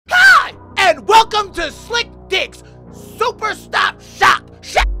Welcome to Slick Dick's Super Stop Shop.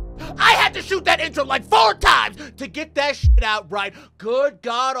 I had to shoot that intro like 4 times to get that shit out right. Good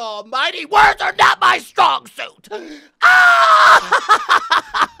God Almighty, words are not my strong suit. Ah!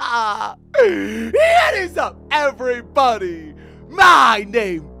 What is up, everybody? My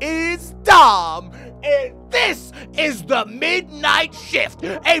name is Dom, and this is The Midnight Shift,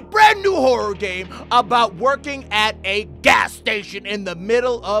 a brand new horror game about working at a gas station in the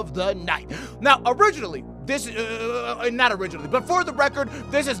middle of the night. Now, originally, not originally, but for the record,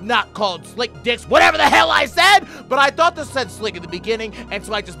 this is not called Slick Dicks, whatever the hell I said, but I thought this said Slick at the beginning, and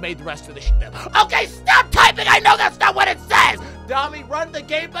so I just made the rest of the shit up. Okay, stop typing, I know that's not what it says! Dummy, run the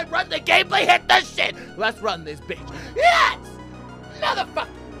gameplay, hit the shit! Let's run this bitch. Yes! Motherfucker!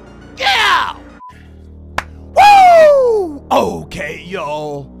 Yeah! Woo! Okay,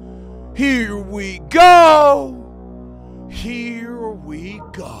 y'all. Here we go. Here we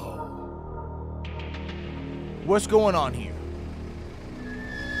go. What's going on here?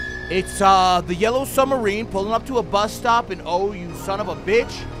 It's the yellow submarine pulling up to a bus stop, and oh, you son of a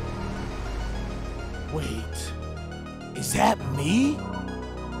bitch. Wait, is that me?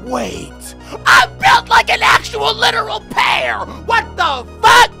 Wait, I'm built like an actual literal pear. What the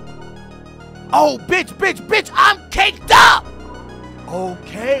fuck? Oh, bitch, I'm caked up.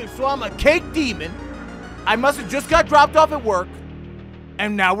 Okay, so I'm a cake demon. I must have just got dropped off at work,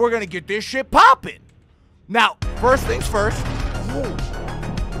 and now we're gonna get this shit popping. Now, first things first. Oh.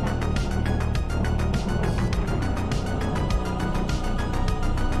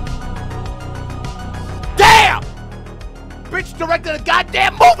 Damn! Bitch directed a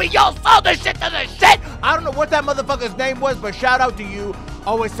goddamn movie. Y'all saw the shit to the shit. I don't know what that motherfucker's name was, but shout out to you.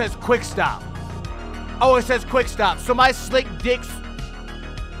 Oh, it says Quick Stop. Oh, it says Quick Stop. So my Slick Dick's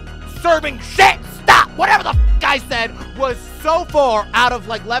serving shit stop, whatever the f I said, was so far out of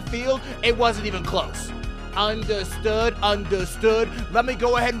like left field, it wasn't even close. Understood. Let me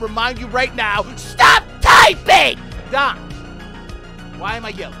go ahead and remind you right now, stop typing! Don, why am I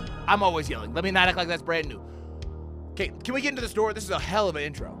yelling? I'm always yelling. Let me not act like that's brand new. Okay, can we get into the store? This is a hell of an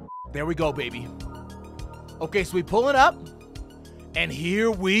intro. There we go, baby. Okay, so we pulling up, and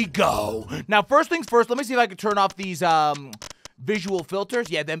here we go. Now, first things first, let me see if I can turn off these visual filters.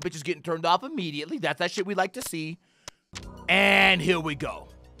 Yeah, them bitches getting turned off immediately. That's that shit we like to see. And here we go.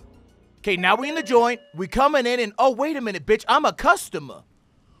 Okay, now we in the joint. We coming in and, oh, wait a minute, bitch. I'm a customer.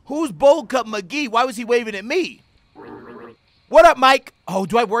 Who's Bold Cup McGee? Why was he waving at me? What up, Mike? Oh,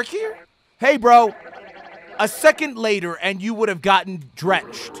 do I work here? Hey, bro. A second later, and you would have gotten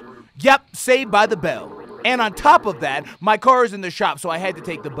drenched. Yep, Saved by the Bell. And on top of that, my car is in the shop, so I had to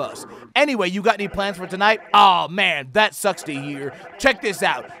take the bus. Anyway, you got any plans for tonight? Oh, man, that sucks to hear. Check this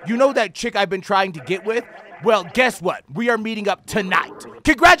out. You know that chick I've been trying to get with? Well, guess what? We are meeting up tonight.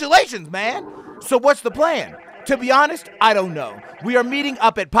 Congratulations, man. So what's the plan? To be honest, I don't know. We are meeting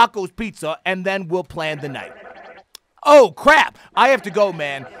up at Paco's Pizza, and then we'll plan the night. Oh, crap. I have to go,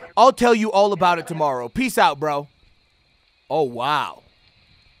 man. I'll tell you all about it tomorrow. Peace out, bro. Oh, wow.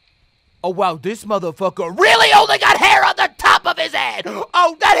 Oh, wow, this motherfucker really only got hair on the top of his head.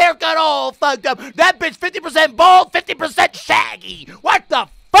 Oh, that hair got all fucked up. That bitch 50% bald, 50% shaggy. What the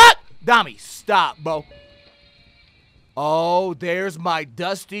fuck? Dommy, stop, bro. Oh, there's my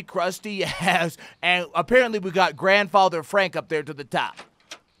dusty, crusty ass. And apparently we got Grandfather Frank up there to the top.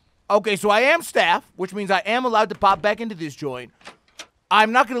 Okay, so I am staff, which means I am allowed to pop back into this joint.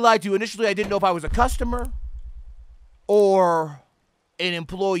 I'm not going to lie to you. Initially, I didn't know if I was a customer or an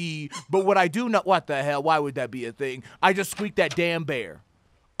employee. But what I do know, what the hell? Why would that be a thing? I just squeaked that damn bear.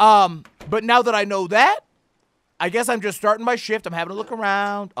 But now that I know that, I guess I'm just starting my shift. I'm having a look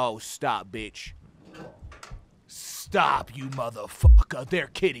around. Oh, stop, bitch. Stop, you motherfucker. They're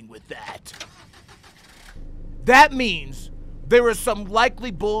kidding with that. That means there is some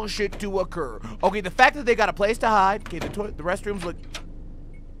likely bullshit to occur. Okay, the fact that they got a place to hide. Okay, the restrooms look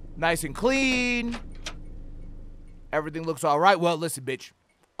nice and clean. Everything looks all right. Well, listen, bitch.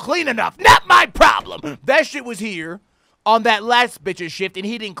 Clean enough. Not my problem. That shit was here on that last bitch's shift, and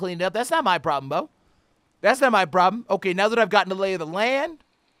he didn't clean it up. That's not my problem, Bo. That's not my problem. Okay, now that I've gotten the lay of the land,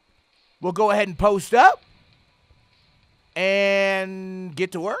 we'll go ahead and post up and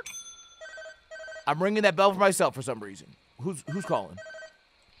get to work. I'm ringing that bell for myself for some reason. Who's calling?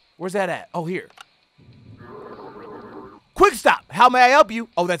 Where's that at? Oh, here. Quick Stop. How may I help you?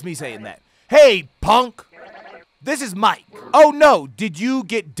 Oh, that's me saying that. Hey, punk. This is Mike. Oh no, did you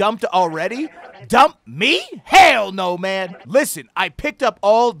get dumped already? Dump me? Hell no, man. Listen, I picked up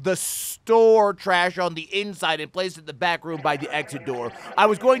all the store trash on the inside and placed it in the back room by the exit door. I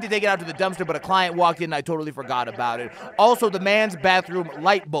was going to take it out to the dumpster, but a client walked in and I totally forgot about it. Also, the man's bathroom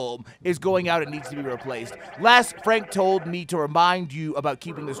light bulb is going out and needs to be replaced. Last, Frank told me to remind you about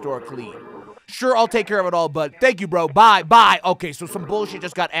keeping the store clean. Sure, I'll take care of it all, bud. Thank you, bro. Bye, bye. Okay, so some bullshit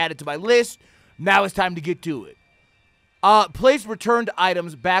just got added to my list. Now it's time to get to it. Place returned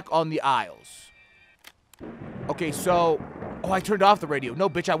items back on the aisles. Okay, so... Oh, I turned off the radio. No,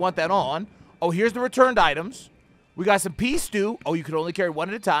 bitch, I want that on. Oh, here's the returned items. We got some pea stew. Oh, you can only carry one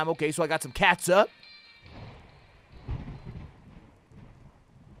at a time. Okay, so I got some catsup.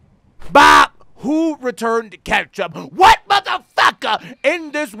 Bop! Who returned ketchup? What motherfucker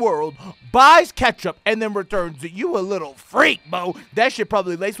in this world buys ketchup and then returns it? You a little freak, Bo. That shit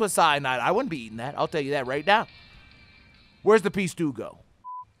probably laced with cyanide. I wouldn't be eating that. I'll tell you that right now. Where's the pea stew go?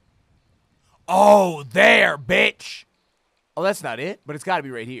 Oh, there, bitch. Oh, that's not it, but it's got to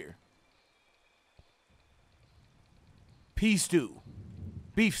be right here. Pea stew.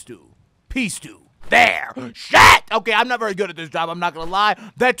 Beef stew. Pea stew. There. Shit! Okay, I'm not very good at this job, I'm not going to lie.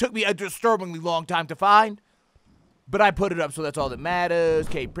 That took me a disturbingly long time to find. But I put it up, so that's all that matters.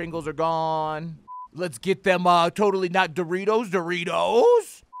 Okay, Pringles are gone. Let's get them totally not Doritos.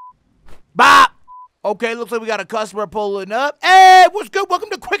 Doritos. Bop! Okay, looks like we got a customer pulling up. Hey, what's good?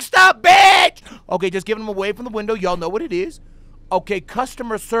 Welcome to Quick Stop, bitch! Okay, just giving them away from the window. Y'all know what it is. Okay,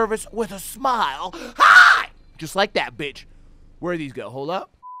 customer service with a smile. Hi! Just like that, bitch. Where do these go? Hold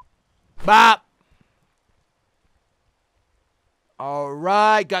up. Bop! All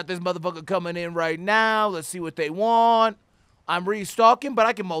right, got this motherfucker coming in right now. Let's see what they want. I'm restocking, but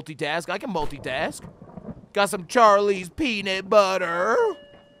I can multitask. Got some Charlie's peanut butter.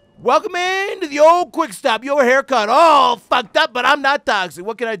 Welcome into the old Quick Stop. Your haircut all fucked up, but I'm not toxic.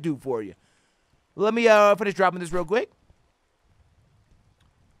 What can I do for you? Let me finish dropping this real quick.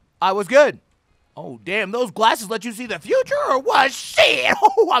 I was good. Oh, damn, those glasses let you see the future or what? Shit!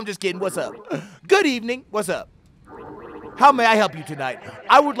 Oh, I'm just kidding. What's up? Good evening. What's up? How may I help you tonight?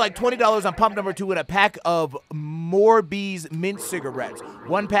 I would like $20 on pump number 2 and a pack of Morby's mint cigarettes.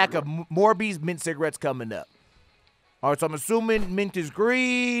 1 pack of Morby's mint cigarettes coming up. All right, so I'm assuming mint is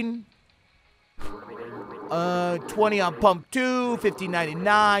green. 20 on pump 2,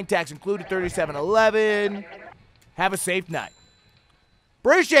 $15.99, tax included, $37.11. Have a safe night.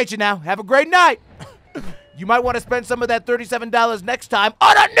 Appreciate you now. Have a great night. You might want to spend some of that $37 next time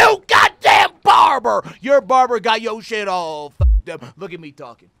on a new goddamn barber. Your barber got your shit all fucked up. Look at me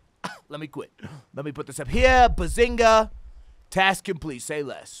talking. Let me quit. Let me put this up here. Bazinga. Task complete. Say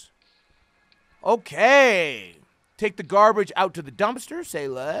less. Okay. Take the garbage out to the dumpster. Say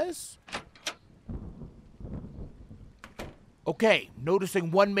less. Okay. Noticing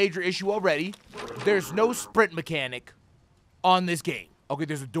one major issue already. There's no sprint mechanic on this game. Okay,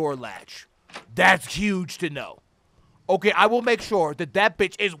 there's a door latch. That's huge to know. Okay, I will make sure that that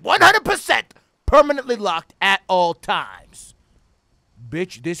bitch is 100% permanently locked at all times.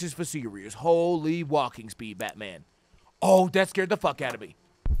 Bitch, this is for serious. Holy walking speed, Batman. Oh, that scared the fuck out of me.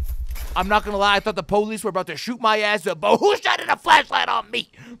 I'm not gonna lie, I thought the police were about to shoot my ass up, but who shining a flashlight on me?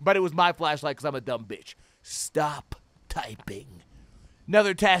 But it was my flashlight because I'm a dumb bitch. Stop typing.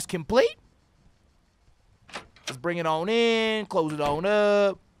 Another task complete. Let's bring it on in, close it on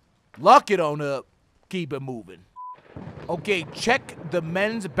up, lock it on up, keep it moving. Okay, check the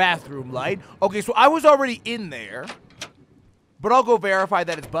men's bathroom light. Okay, so I was already in there, but I'll go verify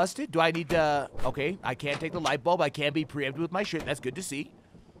that it's busted. Do I need to... Okay, I can't take the light bulb. I can't be preempted with my shit. That's good to see.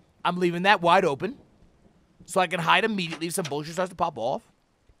 I'm leaving that wide open so I can hide immediately if some bullshit starts to pop off.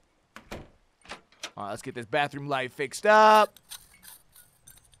 All right, let's get this bathroom light fixed up.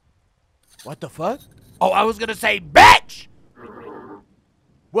 What the fuck? Oh, I was gonna say, bitch!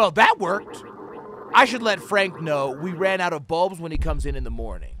 Well, that worked. I should let Frank know we ran out of bulbs when he comes in the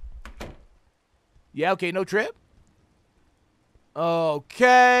morning. Yeah, okay, no trip?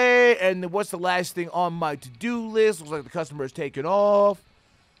 Okay, and then what's the last thing on my to-do list? Looks like the customer is taken off.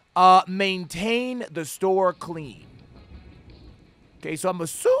 Maintain the store clean. Okay, so I'm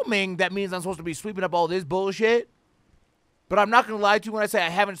assuming that means I'm supposed to be sweeping up all this bullshit. But I'm not gonna lie to you when I say I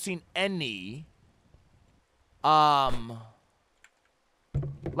haven't seen any...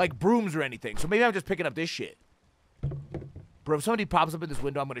 like brooms or anything. So maybe I'm just picking up this shit. Bro, if somebody pops up in this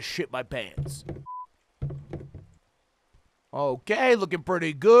window, I'm gonna shit my pants. Okay, looking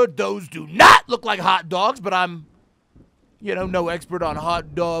pretty good. Those do not look like hot dogs, but I'm, you know, no expert on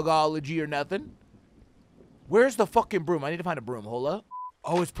hot dogology or nothing. Where's the fucking broom? I need to find a broom. Hold up.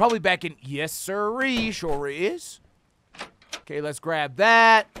 Oh, it's probably back in. Yes, sirree. Sure is. Okay, let's grab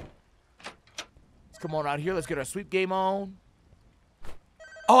that. Let's come on out here. Let's get our sweep game on.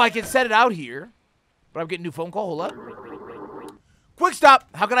 Oh, I can set it out here. But I'm getting a new phone call. Hold up. Quick stop.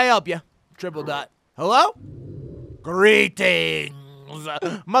 How can I help you? Triple dot. Hello? Greetings.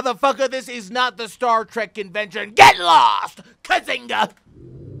 Motherfucker, this is not the Star Trek convention. Get lost. Kazinga.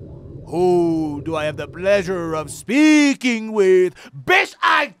 Who do I have the pleasure of speaking with? Bitch,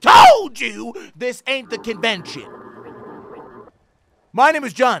 I told you this ain't the convention. My name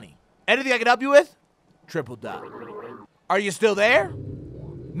is Johnny. Anything I can help you with? Triple dot. Are you still there?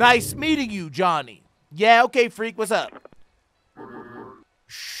 Nice meeting you, Johnny. Yeah, okay, freak, what's up?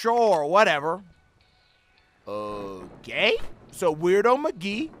 Sure, whatever. Okay. So, Weirdo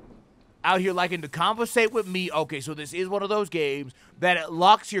McGee out here liking to conversate with me. Okay, so this is one of those games that it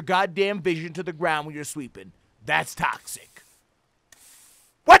locks your goddamn vision to the ground when you're sweeping. That's toxic.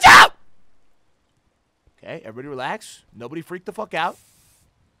 Watch out! Okay, everybody relax. Nobody freak the fuck out.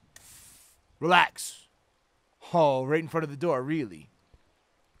 Relax. Oh, right in front of the door, really.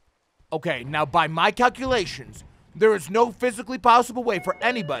 Okay, now by my calculations, there is no physically possible way for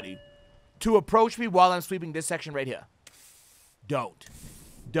anybody to approach me while I'm sweeping this section right here. Don't.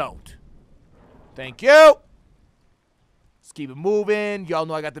 Thank you. Let's keep it moving. Y'all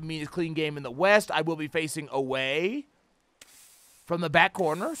know I got the meanest clean game in the West. I will be facing away from the back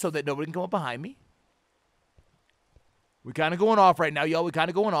corner so that nobody can come up behind me. We're kind of going off right now, y'all. We're kind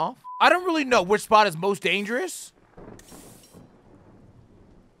of going off. I don't really know which spot is most dangerous.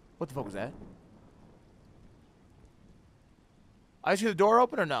 What the fuck was that? I see the door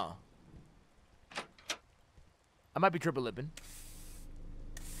open or no? I might be triple lipping.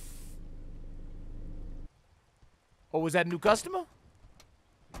 Oh, was that a new customer?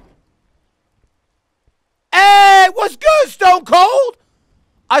 Hey, what's good, Stone Cold?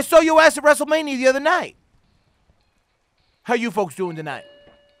 I saw your ass at WrestleMania the other night. How you folks doing tonight?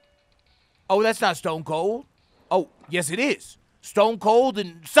 Oh, that's not Stone Cold. Oh, yes it is. Stone Cold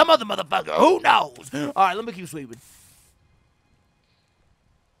and some other motherfucker. Who knows? All right, let me keep sweeping.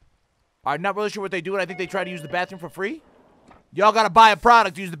 All right, not really sure what they do, and I think they try to use the bathroom for free. Y'all got to buy a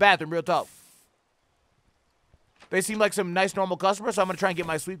product to use the bathroom, real tough. They seem like some nice, normal customers, so I'm going to try and get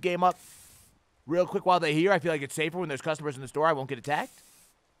my sweep game up real quick while they're here. I feel like it's safer when there's customers in the store. I won't get attacked.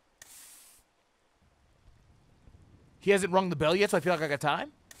 He hasn't rung the bell yet, so I feel like I got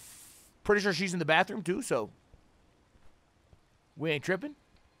time. Pretty sure she's in the bathroom, too, so we ain't tripping.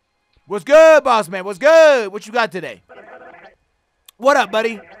 What's good, boss man? What's good? What you got today? What up,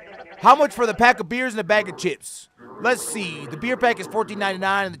 buddy? How much for the pack of beers and a bag of chips? Let's see. The beer pack is $14.99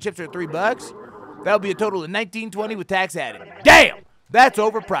 and the chips are $3. That'll be a total of $19.20 with tax added. Damn! That's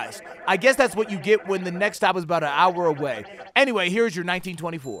overpriced. I guess that's what you get when the next stop is about an hour away. Anyway, here's your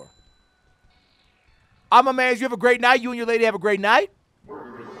 $19.24. I'm a man. You have a great night. You and your lady have a great night.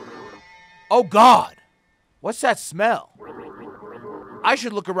 Oh, God. What's that smell? I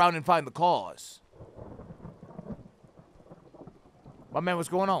should look around and find the cause. My man, what's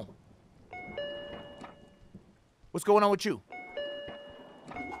going on? What's going on with you?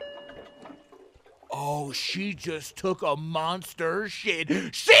 Oh, she just took a monster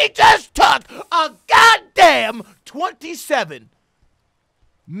shit. She just took a goddamn 27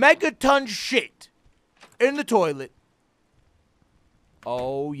 megaton shit in the toilet.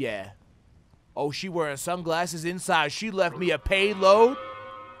 Oh, yeah. Oh, she wearing sunglasses inside. She left me a payload.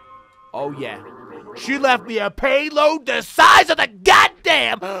 Oh, yeah. She left me a payload the size of the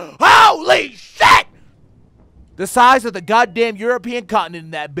goddamn... Holy shit! The size of the goddamn European continent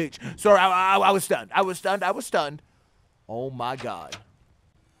in that bitch. Sorry, I was stunned. I was stunned. Oh, my God.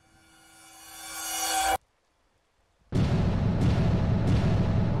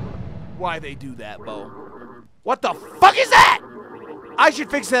 Why they do that, Bo? What the fuck is that? I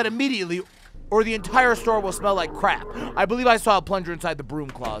should fix that immediately, or the entire store will smell like crap. I believe I saw a plunger inside the broom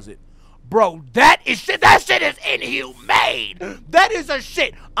closet. Bro, that shit is inhumane. That is a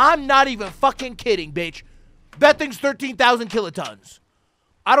shit. I'm not even fucking kidding, bitch. That thing's 13,000 kilotons.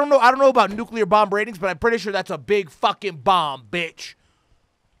 I don't know about nuclear bomb ratings, but I'm pretty sure that's a big fucking bomb, bitch.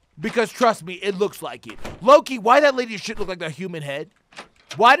 Because trust me, it looks like it. Loki, why that lady's shit look like a human head?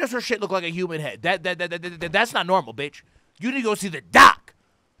 Why does her shit look like a human head? That's not normal, bitch. You need to go see the doc.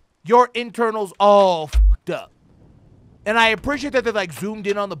 Your internals all fucked up. And I appreciate that they like zoomed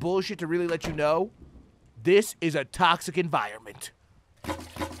in on the bullshit to really let you know this is a toxic environment.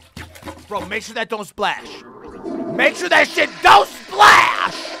 Bro, make sure that don't splash. Make sure that shit don't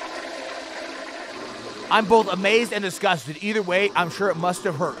splash! I'm both amazed and disgusted. Either way, I'm sure it must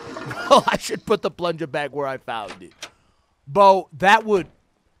have hurt. Well, I should put the plunger back where I found it. Bo, that would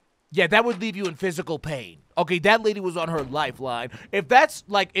leave you in physical pain. Okay, that lady was on her lifeline. If that's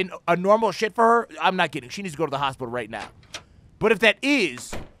like a normal shit for her, I'm not kidding. She needs to go to the hospital right now. But if that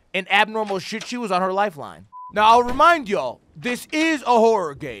is an abnormal shit, she was on her lifeline. Now, I'll remind y'all, this is a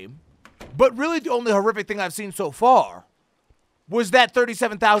horror game, but really the only horrific thing I've seen so far was that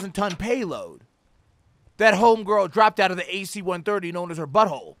 37,000-ton payload that homegirl dropped out of the AC-130 known as her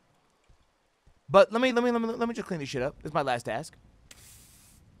butthole. But let me just clean this shit up. This is my last task.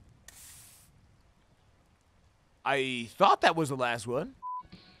 I thought that was the last one.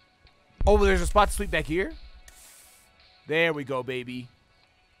 Oh, there's a spot to sleep back here. There we go, baby.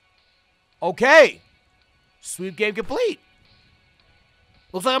 Okay. Sweep game complete.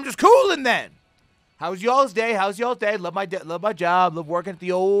 Looks like I'm just cooling then. How's y'all's day? How's y'all's day? Love my job. Love working at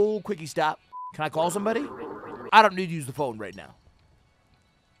the old quickie stop. Can I call somebody? I don't need to use the phone right now.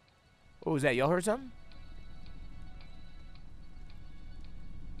 What was that? Y'all heard something?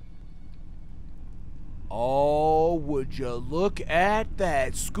 Oh, would you look at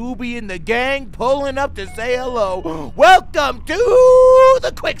that. Scooby and the gang pulling up to say hello. Welcome to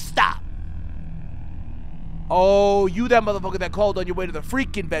the quick stop. Oh, you that motherfucker that called on your way to the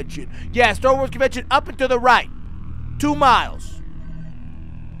Freak Convention. Yeah, Star Wars Convention up and to the right. 2 miles.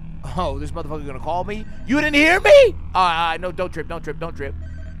 Oh, this motherfucker gonna call me? You didn't hear me? No, don't trip. All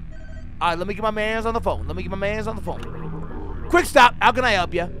right, let me get my mans on the phone. Quick stop, how can I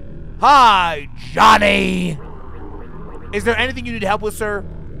help you? Hi, Johnny. Is there anything you need help with, sir?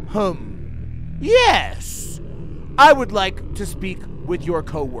 Yes. I would like to speak with your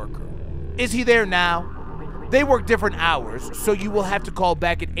coworker. Is he there now? They work different hours, so you will have to call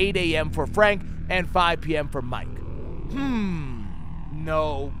back at 8 a.m. for Frank and 5 p.m. for Mike.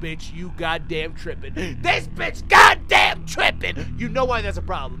 No, bitch, you goddamn tripping. This bitch goddamn tripping. You know why that's a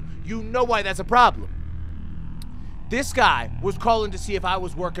problem. This guy was calling to see if I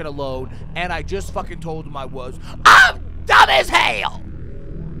was working alone, and I just fucking told him I was. I'm dumb as hell.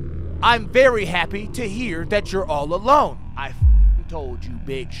 I'm very happy to hear that you're all alone. I told you,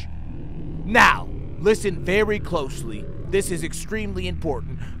 bitch. Now, listen very closely. This is extremely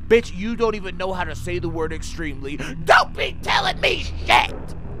important. Bitch, you don't even know how to say the word extremely. Don't be telling me shit!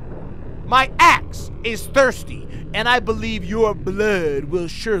 My axe is thirsty, and I believe your blood will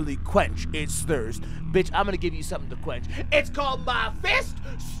surely quench its thirst. Bitch, I'm gonna give you something to quench. It's called my fist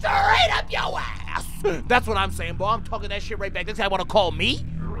straight up your ass! That's what I'm saying, boy. I'm talking that shit right back. This guy wanna call me?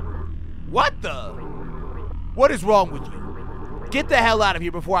 What the? What is wrong with you? Get the hell out of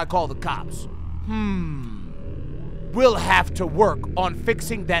here before I call the cops. We'll have to work on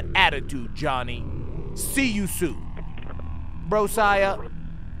fixing that attitude, Johnny. See you soon. Brosiah,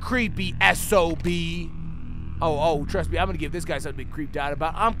 creepy SOB. Oh, trust me, I'm gonna give this guy something to be creeped out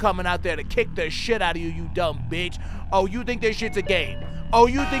about. I'm coming out there to kick the shit out of you, you dumb bitch. Oh, you think this shit's a game? Oh,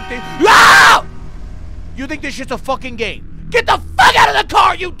 you think this... Ah! You think this shit's a fucking game? Get the fuck out of the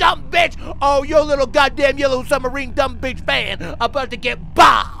car, you dumb bitch! Oh, your little goddamn yellow submarine dumb bitch fan about to get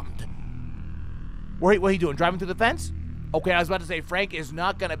bombed. Wait, what are you doing? Driving through the fence? Okay, I was about to say, Frank is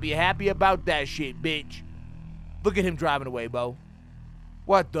not gonna be happy about that shit, bitch. Look at him driving away, Bo.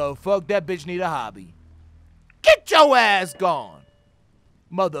 What the fuck? That bitch need a hobby. Get your ass gone.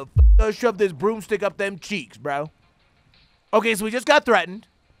 Motherfucker, shove this broomstick up them cheeks, bro. Okay, so we just got threatened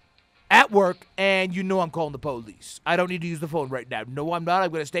at work, and you know I'm calling the police. I don't need to use the phone right now. No, I'm not.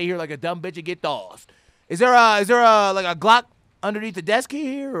 I'm gonna stay here like a dumb bitch and get lost. Is there a Glock underneath the desk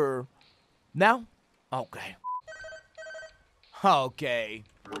here, or no? Okay.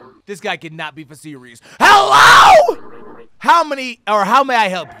 This guy cannot be for serious. Hello? How may I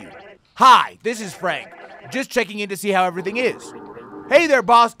help you? Hi, this is Frank. Just checking in to see how everything is. Hey there,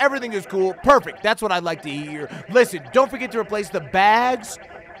 boss. Everything is cool. Perfect. That's what I'd like to hear. Listen, don't forget to replace the bags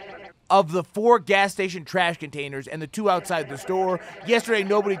of the 4 gas station trash containers and the 2 outside the store. Yesterday,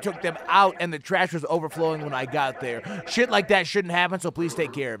 nobody took them out, and the trash was overflowing when I got there. Shit like that shouldn't happen, so please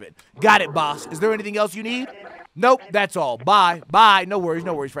take care of it. Got it, boss. Is there anything else you need? Nope, that's all. Bye. No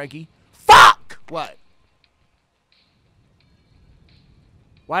worries, Frankie. Fuck! What?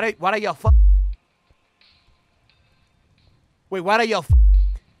 Why'd I yell fuck? Wait, why'd I yell fuck?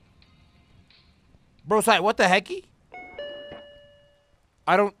 Bro, sorry, what the hecky?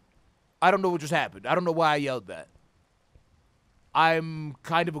 I don't know what just happened. I don't know why I yelled that. I'm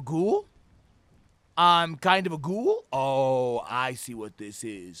kind of a ghoul? Oh, I see what this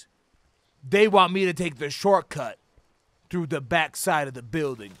is. They want me to take the shortcut through the back side of the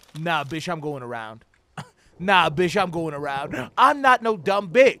building. Nah, bitch, I'm going around. I'm not no dumb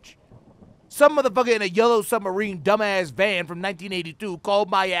bitch. Some motherfucker in a yellow submarine dumbass van from 1982 called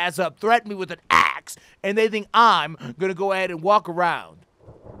my ass up, threatened me with an axe, snacks, and they think I'm gonna go ahead and walk around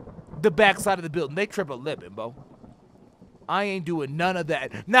the backside of the building. They triple lipping, bro. I ain't doing none of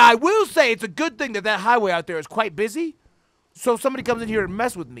that. Now, I will say it's a good thing that highway out there is quite busy, so if somebody comes in here and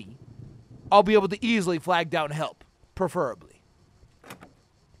mess with me, I'll be able to easily flag down help, preferably.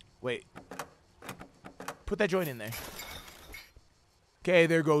 Wait. Put that joint in there. Okay,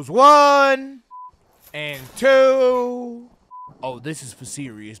 there goes 1 and 2. Oh, this is for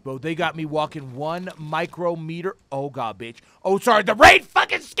serious, bro. They got me walking 1 micrometer. Oh, God, bitch. Oh, sorry. The rain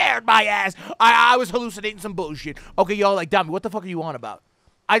fucking scared my ass. I was hallucinating some bullshit. Okay, y'all like, Dummy, what the fuck are you on about?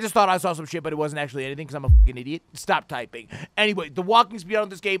 I just thought I saw some shit, but it wasn't actually anything because I'm a fucking idiot. Stop typing. Anyway, the walking speed on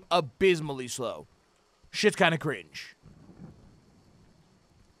this game, abysmally slow. Shit's kind of cringe.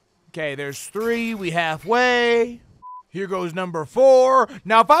 Okay, there's 3. We halfway. Here goes number 4.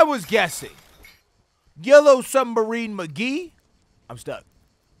 Now, if I was guessing, Yellow Submarine McGee, I'm stuck.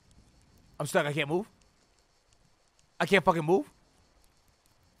 I'm stuck. I can't move. I can't fucking move.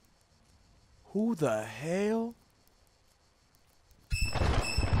 Who the hell?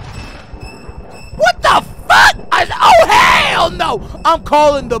 What the fuck? Oh, hell no. I'm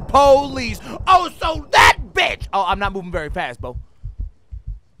calling the police. Oh, so that bitch. Oh, I'm not moving very fast, bro.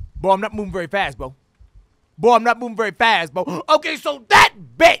 Bro, I'm not moving very fast, bro. Boy, I'm not moving very fast, bro. Okay, so that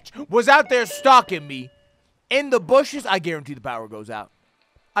bitch was out there stalking me in the bushes. I guarantee the power goes out.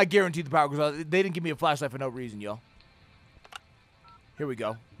 I guarantee the power goes out. They didn't give me a flashlight for no reason, y'all. Here we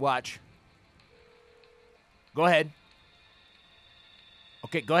go. Watch. Go ahead.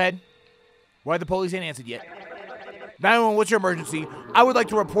 Okay, go ahead. Why the police ain't answered yet? 911, what's your emergency? I would like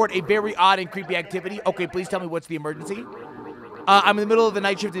to report a very odd and creepy activity. Okay, please tell me what's the emergency. I'm in the middle of the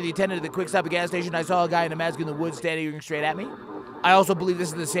night shift at the attendant at the Quick Stop gas station. I saw a guy in a mask in the woods standing straight at me. I also believe this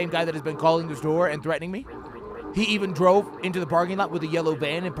is the same guy that has been calling the store and threatening me. He even drove into the parking lot with a yellow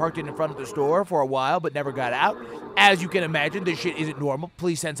van and parked it in front of the store for a while, but never got out. As you can imagine, this shit isn't normal.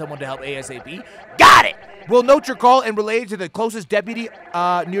 Please send someone to help ASAP. Got it! We'll note your call and relay it to the closest deputy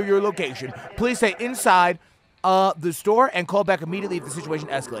near your location. Please stay inside the store and call back immediately if the situation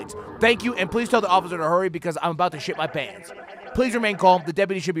escalates. Thank you, and please tell the officer to hurry because I'm about to shit my pants. Please remain calm. The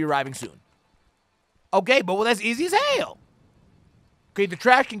deputy should be arriving soon. Okay, but well, that's easy as hell. Okay, the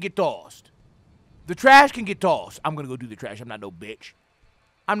trash can get tossed. The trash can get tossed. I'm going to go do the trash. I'm not no bitch.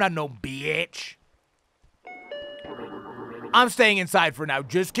 I'm not no bitch. I'm staying inside for now.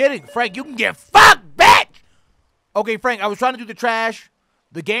 Just kidding. Frank, you can get fucked, bitch! Okay, Frank, I was trying to do the trash.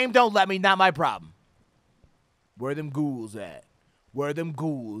 The game don't let me. Not my problem. Where them ghouls at? Where them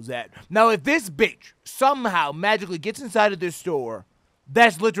ghouls at? Now, if this bitch somehow magically gets inside of this store,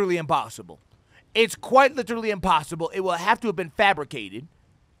 that's literally impossible. It's quite literally impossible. It will have to have been fabricated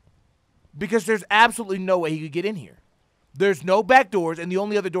because there's absolutely no way he could get in here. There's no back doors, and the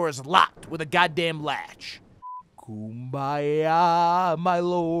only other door is locked with a goddamn latch. Kumbaya, my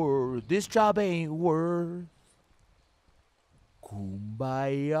lord, this job ain't worth.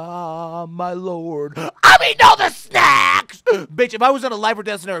 Kumbaya, my lord. I mean, all the snacks! Bitch, if I was in a life or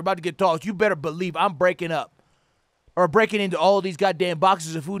death scenario about to get tossed, you better believe I'm breaking up. Or breaking into all these goddamn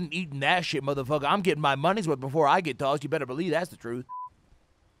boxes of food and eating that shit, motherfucker. I'm getting my money's worth before I get tossed. You better believe that's the truth.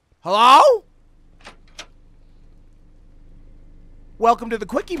 Hello? Welcome to the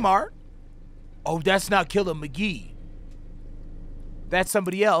Quickie Mart. Oh, that's not Killer McGee. That's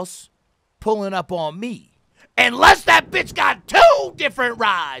somebody else pulling up on me. Unless that bitch got 2 different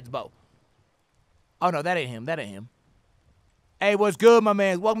rides, Bo. Oh, no, that ain't him. That ain't him. Hey, what's good, my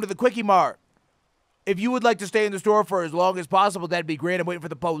man? Welcome to the Quickie Mart. If you would like to stay in the store for as long as possible, that'd be great. I'm waiting for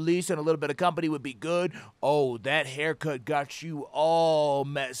the police, and a little bit of company would be good. Oh, that haircut got you all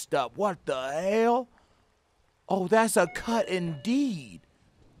messed up. What the hell? Oh, that's a cut indeed.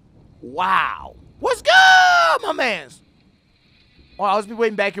 Wow. What's good, my mans? Oh, I'll just be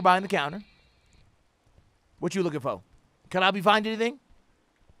waiting back here behind the counter. What you looking for? Can I be finding anything?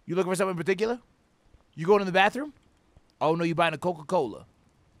 You looking for something in particular? You going in the bathroom? Oh, no, you buying a Coca-Cola.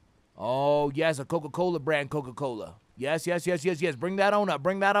 Oh, yes, a Coca-Cola brand Coca-Cola. Yes, yes, yes, yes, yes. Bring that on up.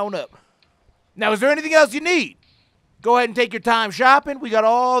 Bring that on up. Now, is there anything else you need? Go ahead and take your time shopping. We got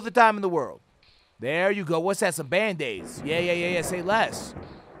all the time in the world. There you go. What's that? Some Band-Aids. Yeah. Say less.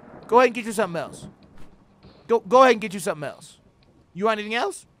 Go ahead and get you something else. Go ahead and get you something else. You want anything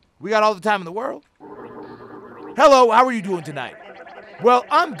else? We got all the time in the world. Hello, how are you doing tonight? Well,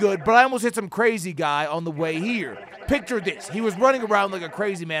 I'm good, but I almost hit some crazy guy on the way here. Picture this. He was running around like a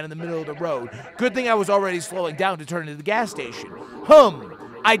crazy man in the middle of the road. Good thing I was already slowing down to turn into the gas station.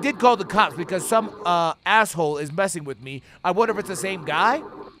 I did call the cops because some asshole is messing with me. I wonder if it's the same guy.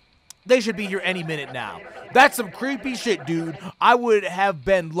 They should be here any minute now. That's some creepy shit, dude. I would have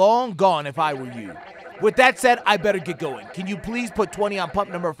been long gone if I were you. With that said, I better get going. Can you please put 20 on pump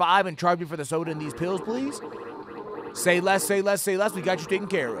number 5 and charge me for the soda and these pills, please? Say less, say less, say less. We got you taken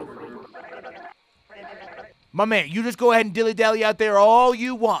care of. My man, you just go ahead and dilly-dally out there all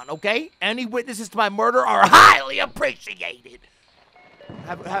you want, okay? Any witnesses to my murder are highly appreciated.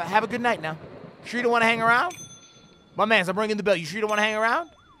 Have a good night now. Sure you don't want to hang around? My man, I'm ringing the bell. You sure you don't want to hang around?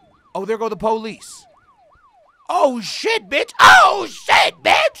 Oh, there go the police. Oh, shit, bitch. Oh, shit,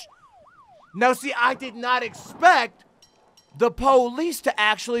 bitch. Now, see, I did not expect the police to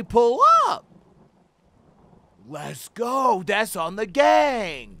actually pull up. Let's go. That's on the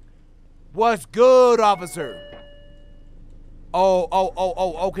gang. What's good, officer?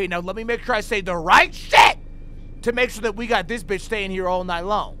 Oh, okay. Now, let me make sure I say the right shit to make sure that we got this bitch staying here all night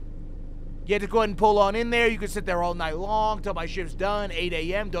long. You have to go ahead and pull on in there. You can sit there all night long till my shift's done, 8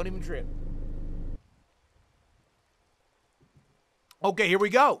 a.m. Don't even trip. Okay, here we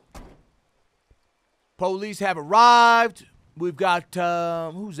go. Police have arrived. We've got,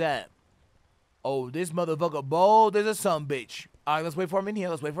 who's that? Oh, this motherfucker bold. There's a sumbitch. All right, let's wait for him in here.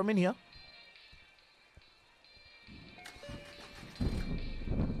 Let's wait for him in here.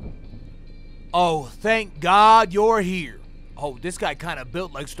 Oh, thank God you're here. Oh, this guy kind of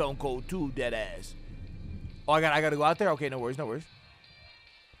built like Stone Cold too, dead ass. Oh, I gotta go out there? Okay, no worries, no worries.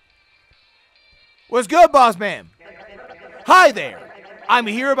 What's good, boss man? Hi there. I'm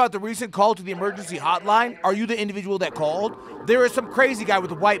here about the recent call to the emergency hotline. Are you the individual that called? There is some crazy guy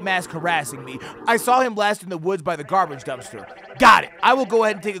with a white mask harassing me. I saw him last in the woods by the garbage dumpster. Got it. I will go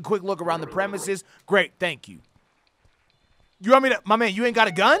ahead and take a quick look around the premises. Great, thank you. You want me to, my man, you ain't got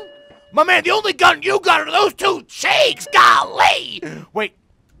a gun? My man, the only gun you got are those two cheeks, golly! Wait,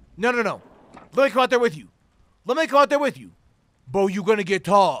 no. Let me come out there with you. Let me come out there with you. Bo, you gonna get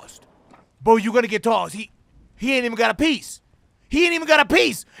tossed. Bo, you gonna get tossed. He ain't even got a piece. He ain't even got a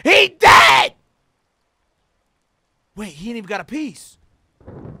piece. He dead! Wait, he ain't even got a piece.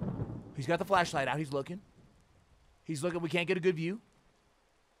 He's got the flashlight out. He's looking. He's looking. We can't get a good view.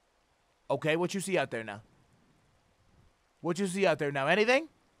 Okay, what you see out there now? What you see out there now? Anything?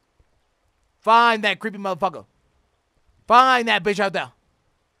 Find that creepy motherfucker. Find that bitch out there.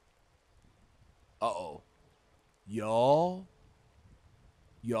 Uh-oh. Y'all.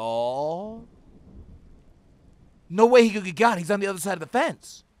 No way he could get got. He's on the other side of the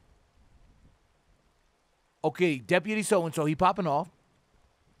fence. Okay, Deputy so-and-so, he popping off.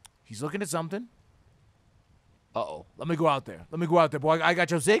 He's looking at something. Uh-oh. Let me go out there. Let me go out there, boy. I got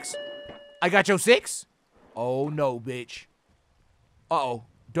your 6. I got your 6. Oh, no, bitch. Uh-oh.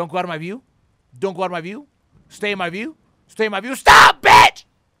 Don't go out of my view. Don't go out of my view. Stay in my view. Stay in my view. Stop, bitch!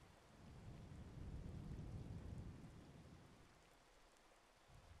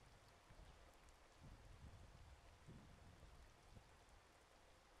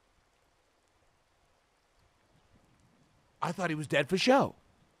 I thought he was dead for show.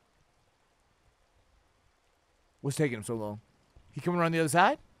 What's taking him so long? He coming around the other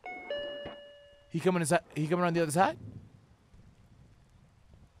side? He coming around the other side?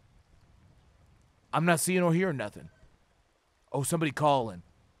 I'm not seeing or hearing nothing. Oh, somebody calling.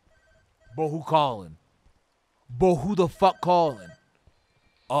 Bo, who calling? Bo, who the fuck calling?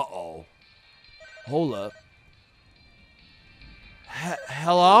 Uh-oh. Hold up.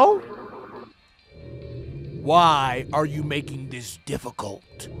 Hello? Why are you making this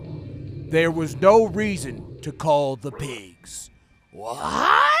difficult? There was no reason to call the pigs.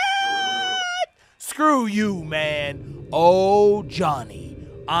 What? Screw you, man. Oh, Johnny.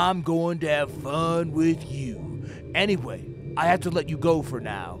 I'm going to have fun with you. Anyway, I have to let you go for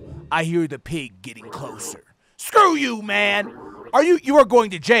now. I hear the pig getting closer. Screw you, man! You are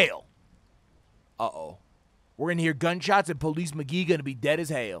going to jail. Uh-oh. We're gonna hear gunshots and Police McGee gonna be dead as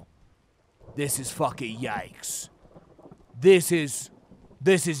hell. This is fucking yikes. This is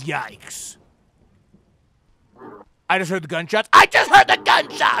yikes. I just heard the gunshots. I just heard the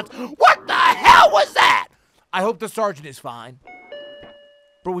gunshots! What the hell was that? I hope the sergeant is fine.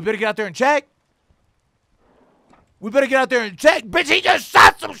 Bro, we better get out there and check. We better get out there and check. Bitch, he just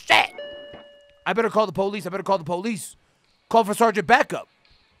shot some shit. I better call the police. I better call the police. Call for sergeant backup.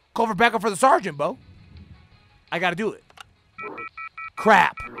 Call for backup for the sergeant, Bo. I gotta do it.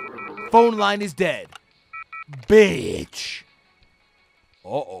 Crap. Phone line is dead. Bitch.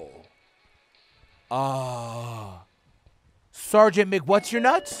 Uh-oh. Sergeant McWhat's your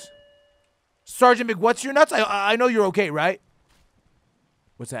nuts? Sergeant McWhat's your nuts? I know you're okay, right?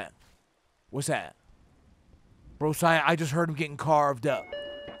 What's that? What's that? Bro, Saya, I just heard him getting carved up.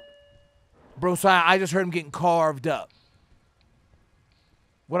 Bro, Saya, I just heard him getting carved up.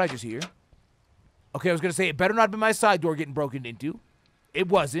 What'd I just hear? Okay, I was gonna say it better not have been my side door getting broken into. It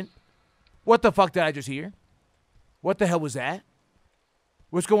wasn't. What the fuck did I just hear? What the hell was that?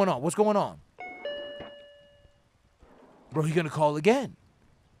 What's going on? What's going on? Bro, he gonna call again.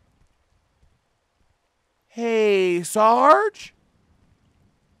 Hey, Sarge?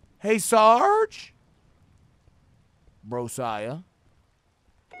 Hey, Sarge? Bro-siah.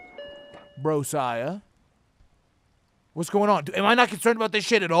 Bro-siah. What's going on? Am I not concerned about this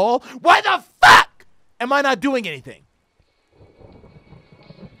shit at all? Why the fuck am I not doing anything?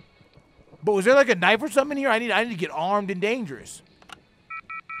 But was there like a knife or something here? I need to get armed and dangerous.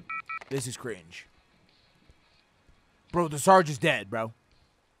 This is cringe. Bro, the Sarge is dead, bro.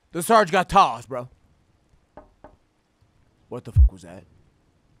 The Sarge got tossed, bro. What the fuck was that?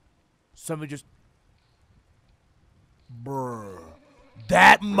 Somebody just... Brr.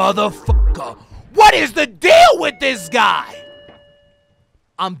 That motherfucker. What is the deal with this guy?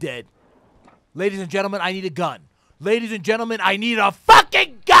 I'm dead. Ladies and gentlemen, I need a gun. Ladies and gentlemen, I need a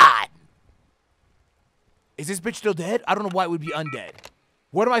fucking gun! Is this bitch still dead? I don't know why it would be undead.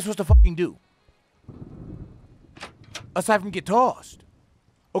 What am I supposed to fucking do? Aside from get tossed.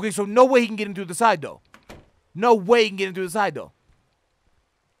 Okay, so no way he can get him through the side, though. No way he can get him through the side, though.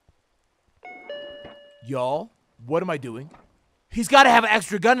 Y'all, what am I doing? He's got to have an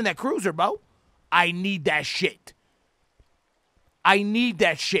extra gun in that cruiser, bro. I need that shit. I need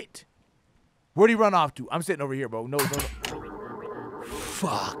that shit. Where'd he run off to? I'm sitting over here, bro. No.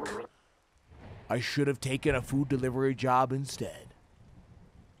 Fuck. I should have taken a food delivery job instead.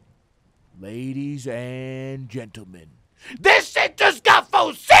 Ladies and gentlemen. This shit just got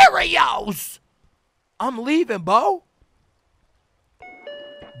for serious! I'm leaving, bro.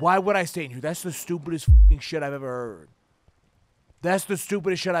 Why would I stay in here? That's the stupidest fucking shit I've ever heard. That's the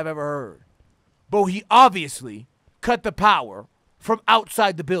stupidest shit I've ever heard. Bro, he obviously cut the power from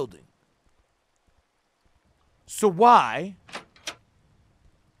outside the building. So why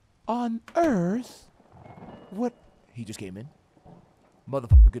on earth what? He just came in.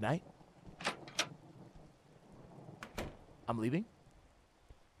 Motherfucker, good night. I'm leaving.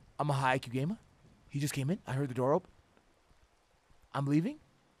 I'm a high IQ gamer. He just came in. I heard the door open. I'm leaving.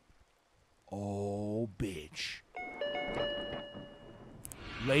 Oh, bitch.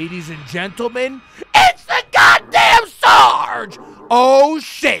 Ladies and gentlemen, it's the goddamn Sarge! Oh,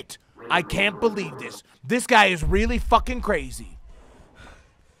 shit. I can't believe this. This guy is really fucking crazy.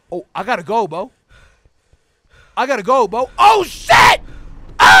 Oh, I gotta go, Bo. I gotta go, Bo. Oh, shit!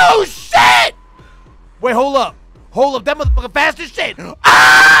 Oh, shit! Wait, hold up. Hold up. That motherfucker fast as shit.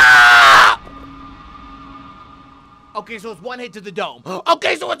 Ah! Okay, so it's one hit to the dome.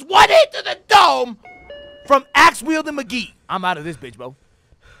 Okay, so it's one hit to the dome from axe-wielding McGee. I'm out of this bitch, Bo.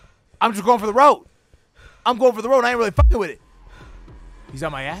 I'm just going for the road. I'm going for the road. I ain't really fucking with it. He's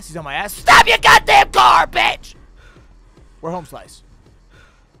on my ass. He's on my ass. Stop your goddamn car, bitch! We're home slice.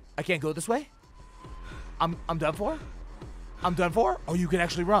 I can't go this way? I'm done for? I'm done for? Oh, you can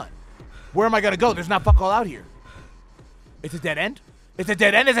actually run. Where am I gonna go? There's not fuck all out here. It's a dead end? It's a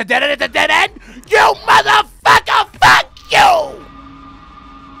dead end? It's a dead end? It's a dead end? You motherfucker! Fuck you!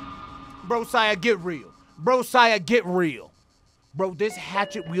 Bro-siah, get real. Bro-siah, get real. Bro, this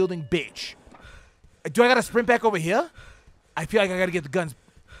hatchet-wielding bitch. Do I gotta sprint back over here? I feel like I gotta get the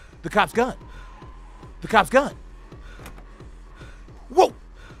cop's gun. The cop's gun. Whoa!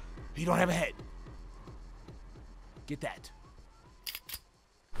 He don't have a head. Get that.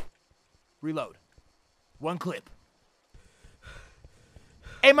 Reload. One clip.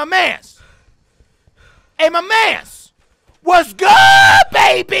 Hey, my mans! Hey, my mans! What's good,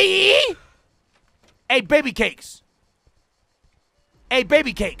 baby? Hey, baby cakes. Hey,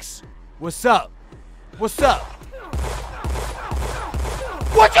 baby cakes. What's up? What's up?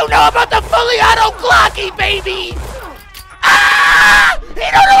 What you know about the fully auto Glocky, baby? Ah! He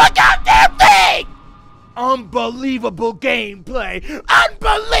don't know a goddamn thing! Unbelievable gameplay.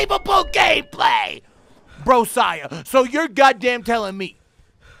 Unbelievable gameplay! Bro-siah, so you're goddamn telling me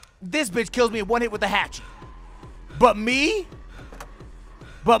this bitch kills me in one hit with a hatchet. But me,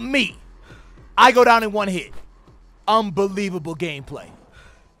 I go down in one hit. Unbelievable gameplay.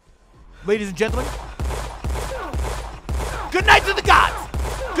 Ladies and gentlemen, good night to the gods.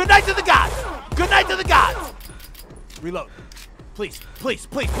 Good night to the gods. Good night to the gods. Reload. Please, please,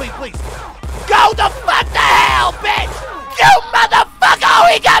 please, please, please. Go the fuck to hell, bitch! You motherfucker! Oh,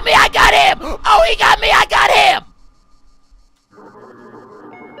 he got me, I got him! Oh, he got me, I got him!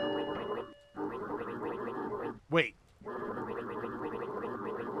 Wait.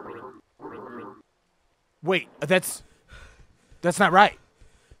 Wait, that's not right.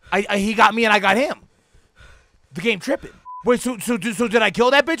 He got me and I got him. The game tripping. Wait, so did I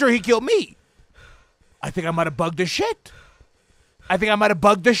kill that bitch or he killed me? I think I might have bugged the shit.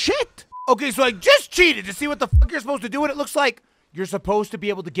 Okay, so I just cheated to see what the fuck you're supposed to do, and it looks like you're supposed to be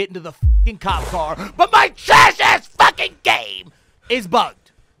able to get into the fucking cop car, but my trash-ass fucking game is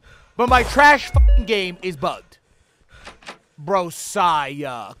bugged. Bro,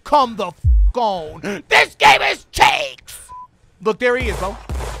 Saya, come the fuck on. This game is cheeks. Look, there he is, bro.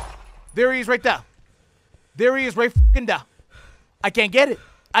 There he is right there. Fucking there. I can't get it.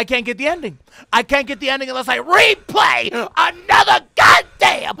 I can't get the ending. Unless I replay another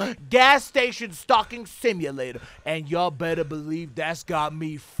goddamn gas station stalking simulator. And y'all better believe that's got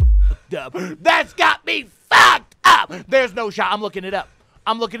me fucked up. There's no shot. I'm looking it up.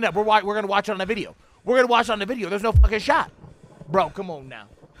 We're going to watch it on the video. There's no fucking shot. Bro, come on now.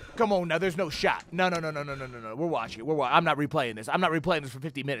 There's no shot. No. We're watching. I'm not replaying this for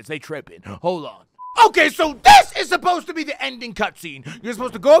 50 minutes. They tripping. Hold on. Okay, so this is supposed to be the ending cutscene. You're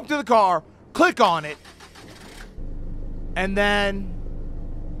supposed to go up to the car, click on it, and then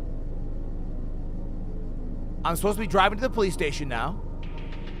I'm supposed to be driving to the police station now.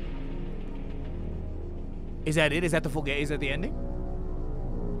 Is that it? Is that the full game? Is that the ending?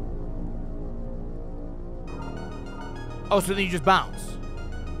 Oh, so then you just bounce.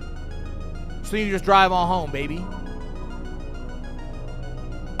 So you just drive on home, baby.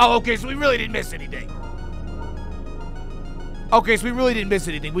 Oh, okay, so we really didn't miss anything.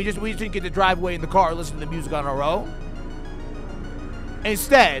 We just didn't get to drive away in the car and listen to the music on our own.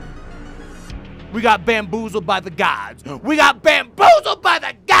 Instead, we got bamboozled by the gods. We got bamboozled by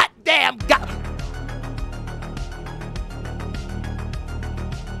the goddamn gods.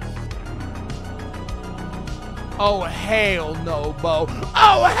 Oh, hell no, Bo.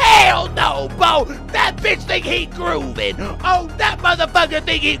 That bitch think he grooving. Oh, that motherfucker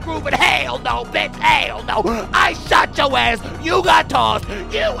think he grooving. Hell no, bitch. Hell no. I shot your ass. You got tossed.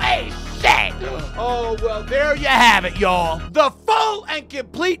 You ain't shit. Oh, well, there you have it, y'all. The full and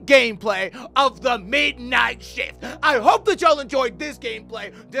complete gameplay of the Midnight Shift. I hope that y'all enjoyed this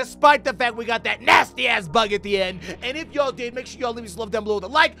gameplay, despite the fact we got that nasty-ass bug at the end. And if y'all did, make sure y'all leave me some love down below with a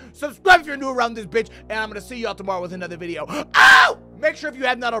like, subscribe if you're new around this bitch, and I'm gonna see y'all tomorrow with another video. Oh! Make sure if you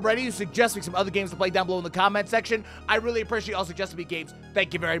have not already, you suggest me some other games to play down below in the comment section. I really appreciate y'all suggesting me games.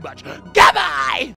 Thank you very much. Goodbye!